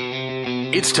 KJR.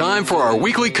 It's time for our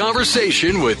weekly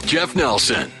conversation with Jeff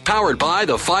Nelson, powered by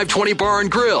the 520 Bar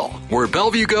and Grill, where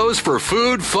Bellevue goes for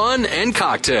food, fun, and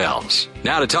cocktails.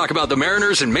 Now to talk about the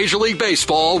Mariners and Major League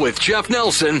Baseball with Jeff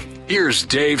Nelson, here's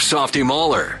Dave Softy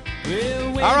Mahler.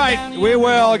 All right, we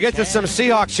will get to some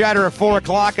Seahawk chatter at 4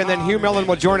 o'clock, and then Hugh Millen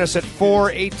will join us at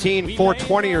 4:18,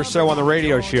 4:20 or so on the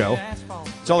radio show.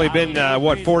 It's only been,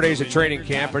 4 days of training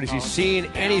camp, but has he seen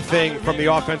anything from the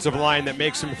offensive line that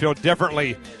makes him feel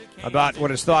differently about what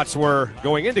his thoughts were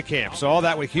going into camp? So all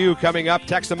that with Hugh coming up.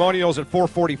 Testimonials at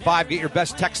 4:45. Get your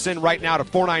best texts in right now to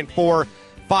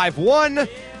 49451.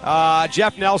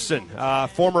 Jeff Nelson,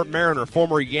 former Mariner,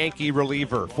 former Yankee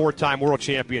reliever, 4-time world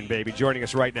champion, baby, joining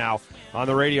us right now on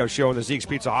the radio show in the Zeke's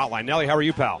Pizza Hotline. Nelly, how are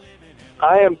you, pal?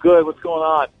 I am good. What's going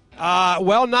on?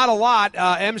 Well, not a lot.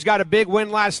 M's got a big win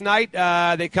last night.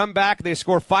 They come back. They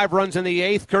score 5 runs in the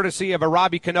 8th, courtesy of a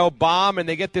Robbie Cano bomb, and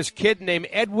they get this kid named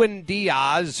Edwin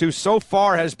Diaz, who so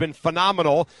far has been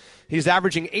phenomenal. He's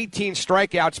averaging 18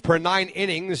 strikeouts per 9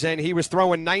 innings, and he was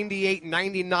throwing 98,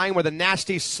 99 with a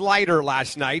nasty slider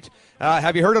last night.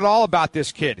 Have you heard at all about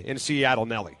this kid in Seattle,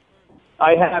 Nelly?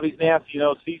 I have. He's nasty.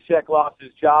 Cishek lost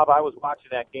his job. I was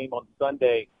watching that game on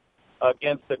Sunday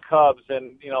against the Cubs,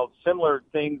 and, similar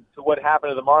thing to what happened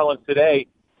to the Marlins today,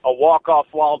 a walk-off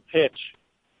wild pitch.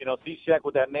 Cishek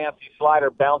with that nasty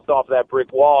slider bounced off that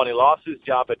brick wall, and he lost his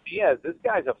job. But Diaz, this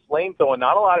guy's a flamethrower.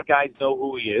 Not a lot of guys know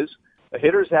who he is. The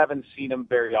hitters haven't seen him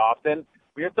very often.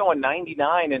 We're throwing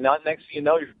 99, and next thing you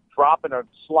know, you're dropping a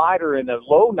slider in the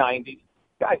low 90s.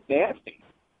 Guy's nasty.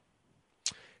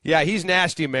 Yeah, he's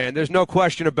nasty, man. There's no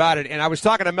question about it. And I was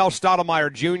talking to Mel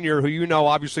Stottlemyre Jr., who you know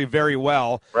obviously very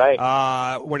well,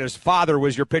 right? When his father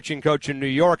was your pitching coach in New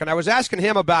York. And I was asking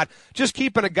him about just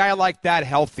keeping a guy like that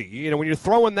healthy. You know, when you're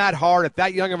throwing that hard at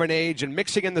that young of an age and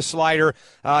mixing in the slider,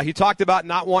 he talked about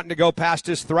not wanting to go past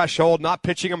his threshold, not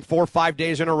pitching him 4 or 5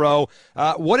 days in a row.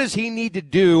 What does he need to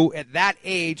do at that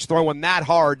age, throwing that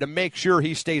hard, to make sure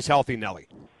he stays healthy, Nelly?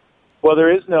 Well,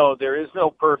 there is no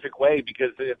perfect way,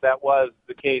 because if that was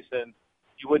the case, then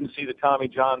you wouldn't see the Tommy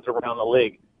Johns around the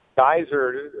league. Guys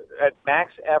are at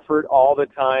max effort all the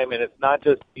time, and it's not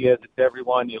just Diaz, it's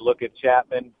everyone. You look at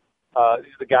Chapman,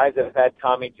 the guys that have had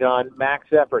Tommy John, max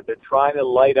effort. They're trying to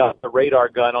light up the radar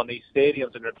gun on these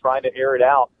stadiums, and they're trying to air it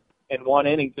out in one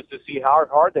inning just to see how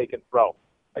hard they can throw.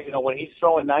 You know, when he's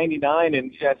throwing 99,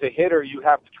 and as a hitter, you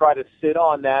have to try to sit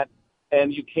on that,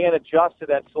 and you can't adjust to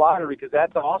that slider because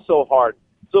that's also hard.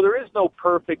 So there is no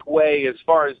perfect way as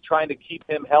far as trying to keep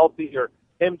him healthy or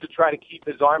him to try to keep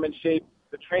his arm in shape.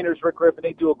 The trainers, Rick Griffin,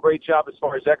 they do a great job as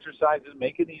far as exercises,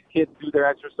 making these kids do their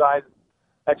exercises,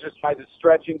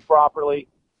 stretching properly.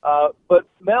 But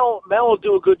Mel will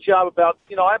do a good job about,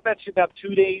 I bet you about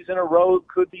 2 days in a row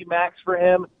could be max for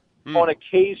him. On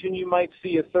occasion, you might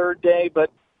see a third day,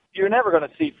 but you're never going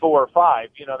to see 4 or 5.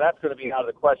 That's going to be out of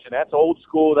the question. That's old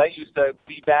school. That used to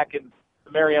be back in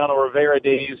the Mariano Rivera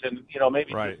days and,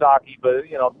 maybe Sasaki, but,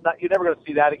 you're never going to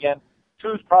see that again.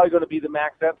 2 is probably going to be the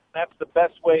max. That's the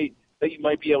best way that you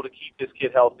might be able to keep this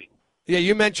kid healthy. Yeah,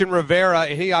 you mentioned Rivera,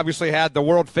 and he obviously had the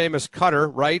world-famous cutter,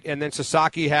 right? And then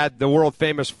Sasaki had the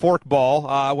world-famous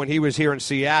forkball when he was here in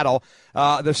Seattle.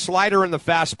 The slider and the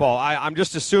fastball, I'm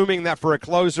just assuming that for a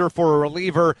closer, for a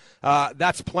reliever,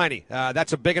 that's plenty.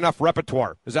 That's a big enough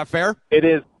repertoire. Is that fair? It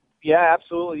is. Yeah,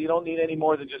 absolutely. You don't need any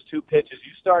more than just 2 pitches.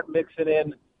 You start mixing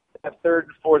in that 3rd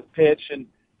and 4th pitch, and,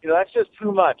 that's just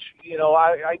too much.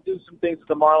 I do some things with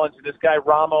the Marlins, and this guy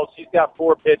Ramos, he's got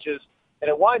 4 pitches. And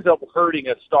it winds up hurting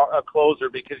a closer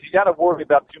because you got to worry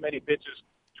about too many pitches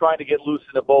trying to get loose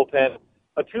in the bullpen.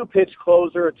 A 2-pitch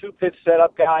closer, a 2-pitch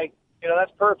setup guy,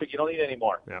 that's perfect. You don't need any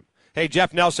more. Yeah. Hey,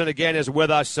 Jeff Nelson again is with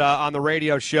us on the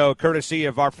radio show, courtesy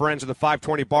of our friends at the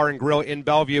 520 Bar and Grill in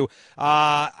Bellevue.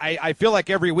 I feel like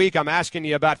every week I'm asking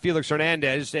you about Felix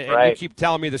Hernandez, and you keep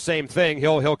telling me the same thing.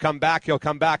 He'll come back. He'll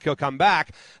come back. He'll come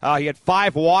back. He had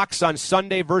 5 walks on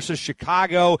Sunday versus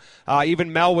Chicago.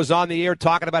 Even Mel was on the air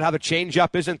talking about how the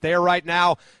changeup isn't there right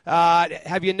now.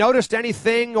 Have you noticed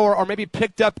anything, or maybe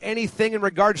picked up anything in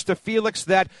regards to Felix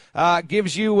that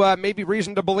gives you maybe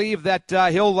reason to believe that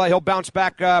he'll bounce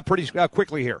back pretty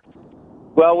quickly here?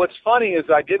 Well, what's funny is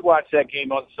I did watch that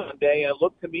game on Sunday, and it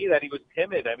looked to me that he was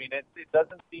timid. I mean, it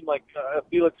doesn't seem like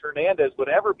Felix Hernandez would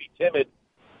ever be timid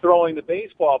throwing the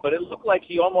baseball, but it looked like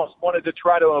he almost wanted to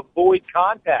try to avoid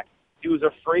contact. He was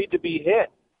afraid to be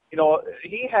hit.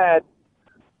 He had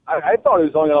 – I thought he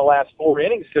was only going to last 4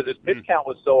 innings because his pitch count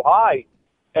was so high.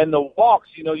 And the walks,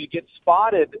 you get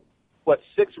spotted,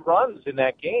 6 runs in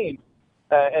that game.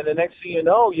 And the next thing you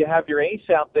know, you have your ace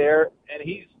out there, and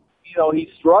he's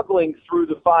struggling through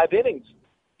the 5 innings.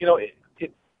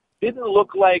 It didn't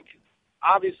look like,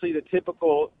 obviously, the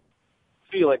typical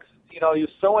Felix. He was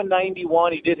throwing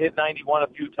 91. He did hit 91 a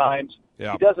few times.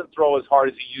 Yeah. He doesn't throw as hard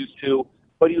as he used to,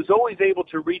 but he was always able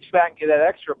to reach back and get that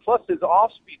extra. Plus, his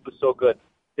off-speed was so good.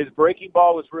 His breaking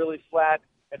ball was really flat,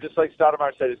 and just like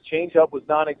Stottlemyre said, his changeup was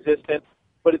non-existent,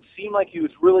 but it seemed like he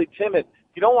was really timid.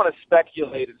 You don't want to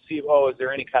speculate and see, is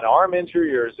there any kind of arm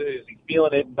injury, or is he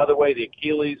feeling it another way, the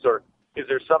Achilles, or is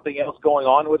there something else going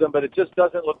on with him? But it just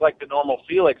doesn't look like the normal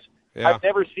Felix. Yeah. I've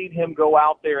never seen him go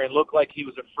out there and look like he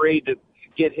was afraid to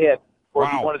get hit or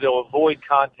he wanted to avoid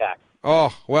contact.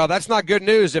 Oh, well, that's not good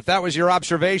news if that was your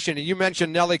observation. You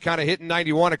mentioned Nelly kind of hitting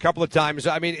 91 a couple of times.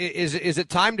 I mean, is it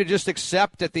time to just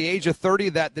accept at the age of 30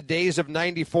 that the days of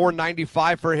 94,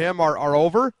 95 for him are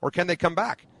over, or can they come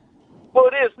back? Well,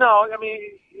 it is. No, I mean,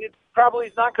 it probably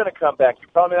is not going to come back. You're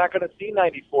probably not going to see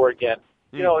 94 again.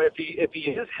 If he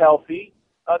is healthy,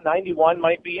 91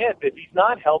 might be it. If he's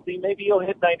not healthy, maybe he'll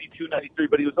hit 92, 93,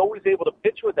 but he was always able to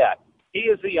pitch with that. He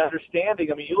is the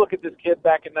understanding. I mean, you look at this kid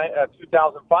back in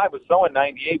 2005 was throwing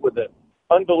 98 with an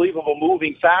unbelievable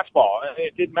moving fastball. I mean,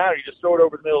 it didn't matter. You just throw it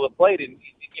over the middle of the plate, and,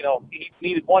 he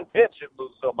needed one pitch. It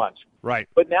moved so much. Right.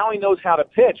 But now he knows how to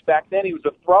pitch. Back then he was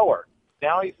a thrower.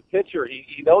 Now he's a pitcher.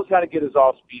 He knows how to get his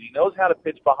off speed. He knows how to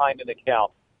pitch behind an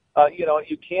account.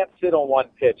 You can't sit on one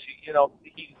pitch.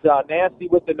 He's nasty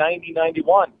with the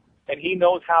 90-91, and he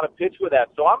knows how to pitch with that.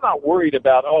 So I'm not worried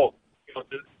about,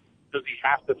 does he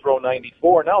have to throw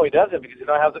 94? No, he doesn't, because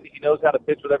he knows how to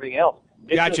pitch with everything else.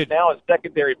 It's Gotcha. just now his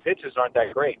secondary pitches aren't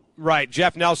that great. Right.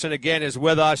 Jeff Nelson, again, is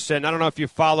with us. And I don't know if you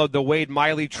followed the Wade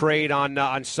Miley trade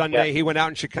on Sunday. Yeah. He went out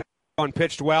in Chicago and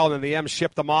pitched well, and then the M's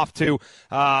shipped them off to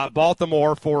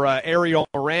Baltimore for Ariel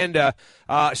Miranda.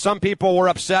 Some people were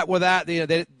upset with that.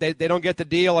 They don't get the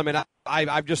deal. I mean,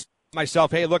 I've just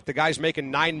myself, hey, look, the guy's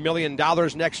making $9 million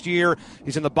next year.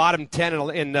 He's in the bottom 10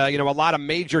 in a lot of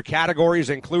major categories,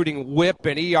 including WHIP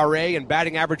and ERA and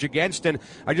batting average against. And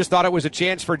I just thought it was a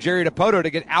chance for Jerry Dipoto to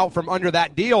get out from under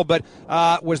that deal. But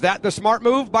was that the smart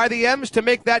move by the M's to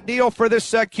make that deal for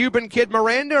this Cuban kid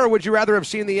Miranda, or would you rather have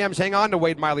seen the M's hang on to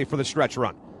Wade Miley for the stretch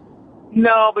run?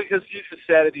 No, because you just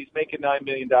said it. He's making $9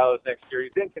 million next year.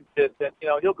 He's inconsistent.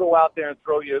 He'll go out there and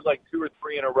throw you like 2 or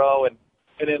 3 in a row and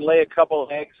then lay a couple of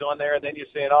eggs on there, and then you're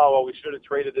saying, oh, well, we should have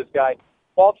traded this guy.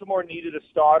 Baltimore needed a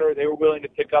starter. They were willing to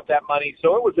pick up that money,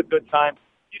 so it was a good time.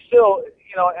 You still,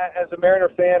 as a Mariner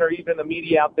fan or even the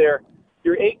media out there,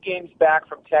 you're 8 games back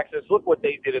from Texas. Look what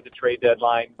they did at the trade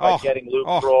deadline by getting Luke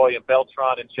Troy and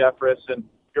Beltran and Jeffress, and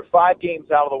you're 5 games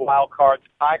out of the wild card.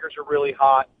 The Tigers are really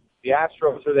hot. The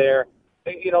Astros are there.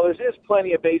 There's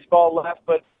plenty of baseball left,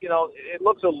 but, it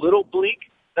looks a little bleak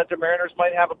that the Mariners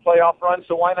might have a playoff run,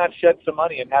 so why not shed some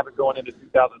money and have it going into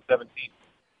 2017?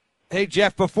 Hey,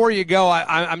 Jeff, before you go,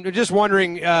 I'm just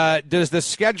wondering, does the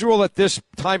schedule at this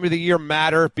time of the year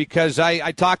matter? Because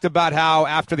I talked about how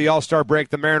after the All-Star break,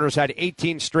 the Mariners had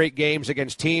 18 straight games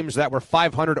against teams that were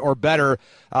 500 or better,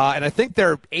 and I think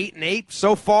they're 8-8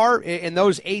 so far in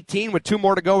those 18 with 2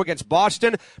 more to go against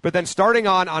Boston. But then starting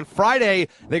on Friday,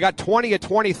 they got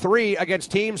 20-23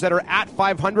 against teams that are at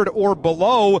 500 or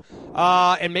below,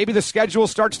 and maybe the schedule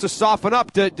starts to soften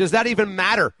up. Does that even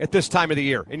matter at this time of the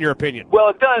year, in your opinion? Well,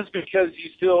 it does, because you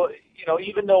still,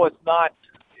 even though it's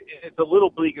a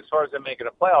little bleak as far as them making a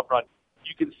playoff run,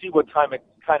 you can see what kind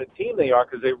of team they are,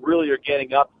 because they really are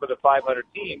getting up for the 500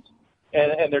 teams,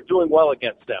 and they're doing well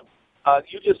against them.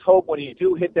 You just hope when you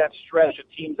do hit that stretch of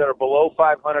teams that are below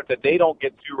 500 that they don't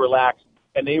get too relaxed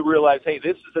and they realize, hey,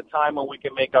 this is a time when we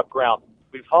can make up ground.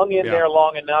 We've hung in there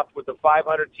long enough with the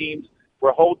 500 teams.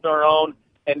 We're holding our own.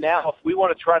 And now if we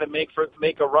want to try to make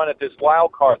a run at this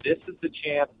wild card, this is the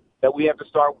chance that we have to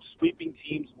start sweeping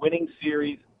teams, winning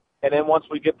series, and then once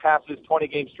we get past this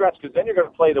 20-game stretch, because then you're going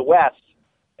to play the West,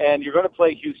 and you're going to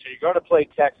play Houston, you're going to play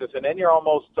Texas, and then you're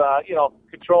almost,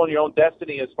 controlling your own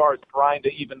destiny as far as trying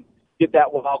to even get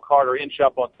that wild card or inch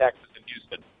up on Texas and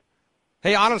Houston.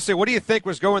 Hey, honestly, what do you think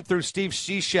was going through Steve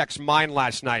Cishek's mind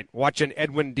last night, watching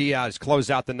Edwin Diaz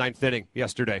close out the 9th inning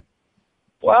yesterday?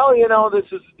 Well, this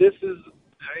is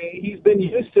he's been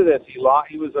used to this. He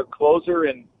was a closer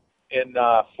in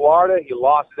Florida. He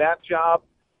lost that job.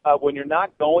 When you're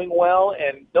not going well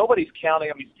and nobody's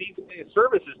counting, Steve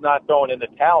Service is not throwing in the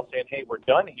towel saying, hey, we're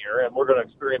done here and we're going to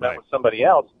experiment with somebody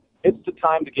else. It's the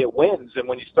time to get wins. And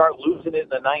when you start losing it in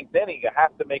the 9th inning, you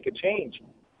have to make a change.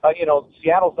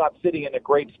 Seattle's not sitting in a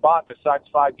great spot besides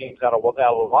 5 games out of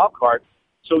the wild card.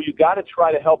 So you got to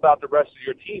try to help out the rest of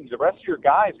your teams. The rest of your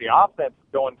guys, the offense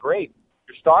is going great.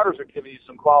 Your starters are giving you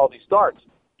some quality starts.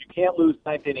 You can't lose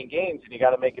 9th inning games, and you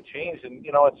got to make a change. And,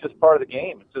 it's just part of the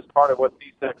game. It's just part of what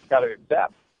these guys got to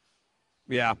accept.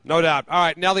 Yeah, no doubt. All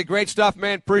right, Nelly, great stuff,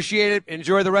 man. Appreciate it.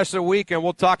 Enjoy the rest of the week, and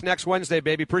we'll talk next Wednesday,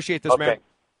 baby. Appreciate this, man.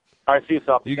 All right, see you,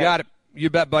 Softy. You got it. You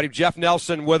bet, buddy. Jeff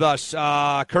Nelson with us,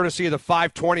 courtesy of the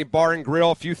 520 Bar and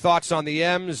Grill. A few thoughts on the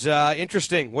M's.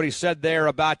 Interesting what he said there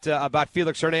about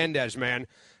Felix Hernandez, man,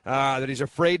 that he's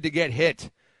afraid to get hit.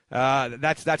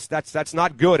 That's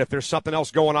not good if there's something else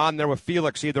going on there with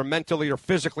Felix, either mentally or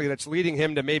physically, that's leading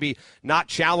him to maybe not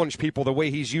challenge people the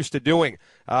way he's used to doing.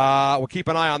 We'll keep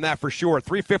an eye on that for sure.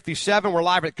 3:57, we're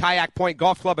live at Kayak Point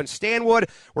Golf Club in Stanwood,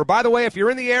 where, by the way, if you're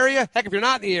in the area, heck, if you're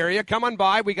not in the area, come on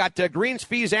by. We got greens,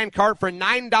 fees, and cart for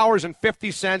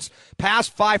 $9.50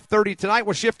 past 5:30 tonight.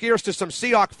 We'll shift gears to some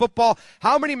Seahawk football.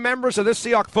 How many members of this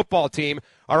Seahawk football team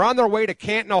are on their way to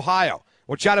Canton, Ohio?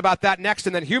 We'll chat about that next,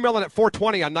 and then Hugh Millen at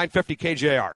 4:20 on 950 KJR.